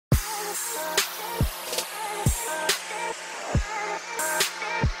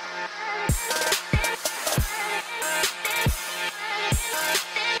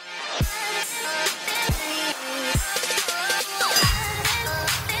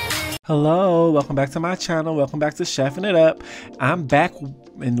Hello, welcome back to my channel. Welcome back to Chefing It Up. I'm back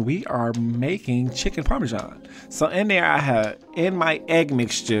and we are making chicken parmesan. So in there I have, in my egg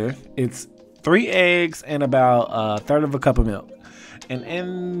mixture, it's 3 eggs and about a third of a cup of milk. And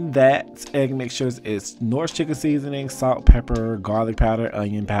in that egg mixture is KNORR'S chicken seasoning, salt, pepper, garlic powder,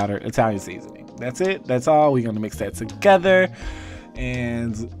 onion powder, Italian seasoning. That's it. That's all. We're going to mix that together.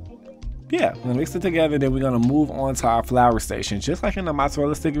 And yeah, we're gonna mix it together, then we're gonna move on to our flour station. Just like in the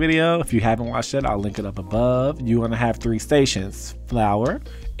mozzarella stick video, if you haven't watched it, I'll link it up above. You're gonna have 3 stations: flour,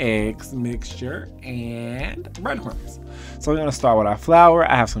 eggs, mixture, and breadcrumbs. So we're gonna start with our flour.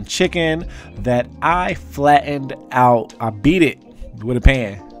 I have some chicken that I flattened out. I beat it with a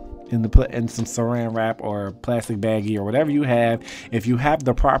pan in some saran wrap or plastic baggie or whatever you have. If you have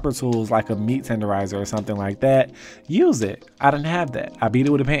the proper tools like a meat tenderizer or something like that, use it. I didn't have that. I beat it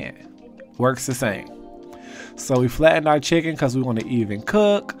with a pan. Works the same. So we flattened our chicken because we want to even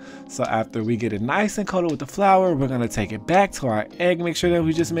cook. So after we get it nice and coated with the flour, we're going to take it back to our egg mixture that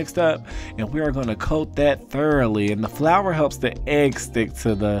we just mixed up, and we are going to coat that thoroughly. And the flour helps the egg stick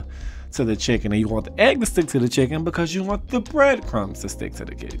to the chicken, and you want the egg to stick to the chicken because you want the breadcrumbs to stick to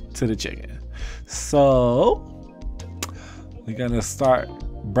the chicken. So we're going to start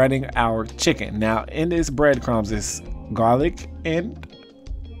breading our chicken. Now in this breadcrumbs is garlic and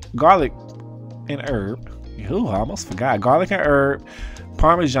herb. Ooh, I almost forgot. Garlic and herb,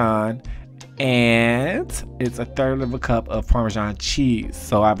 Parmesan, and it's a third of a cup of Parmesan cheese.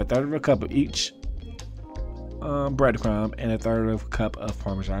 So I have a third of a cup of each breadcrumb and a third of a cup of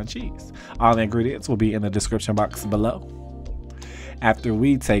Parmesan cheese. All the ingredients will be in the description box below. After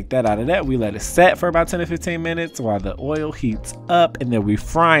we take that out of that, we let it set for about 10 to 15 minutes while the oil heats up, and then we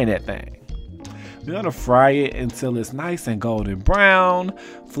frying that thing. We're gonna fry it until it's nice and golden brown.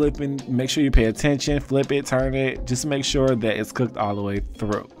 Flipping, make sure you pay attention, flip it, turn it, just make sure that it's cooked all the way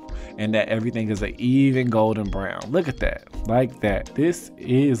through and that everything is an even golden brown. Look at that, like that. This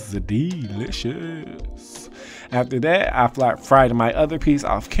is delicious. After that, I fried my other piece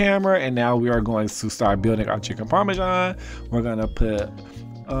off camera, and now we are going to start building our chicken parmesan. We're gonna put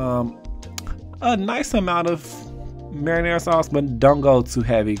a nice amount of marinara sauce, but don't go too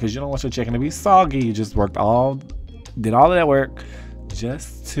heavy because you don't want your chicken to be soggy. You just did all of that work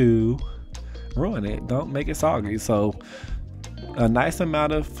just to ruin it. Don't make it soggy. So a nice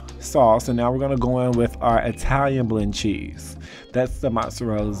amount of sauce, and now we're gonna go in with our Italian blend cheese. That's the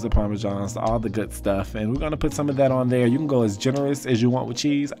mozzarellas, the parmesans, all the good stuff, and we're gonna put some of that on there. You can go as generous as you want with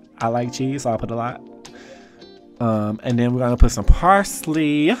cheese. I like cheese, so I'll put a lot. And then we're gonna put some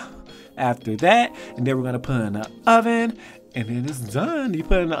parsley after that, and then we're gonna put it in the oven, and then it's done. You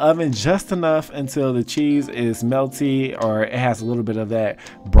put it in the oven just enough until the cheese is melty or it has a little bit of that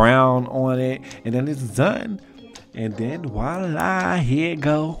brown on it, and then it's done. And then voila, here it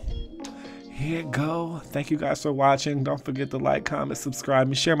go. Thank you guys for watching. Don't forget to like, comment, subscribe,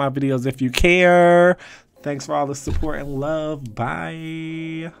 and share my videos if you care. Thanks for all the support and love.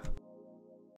 Bye.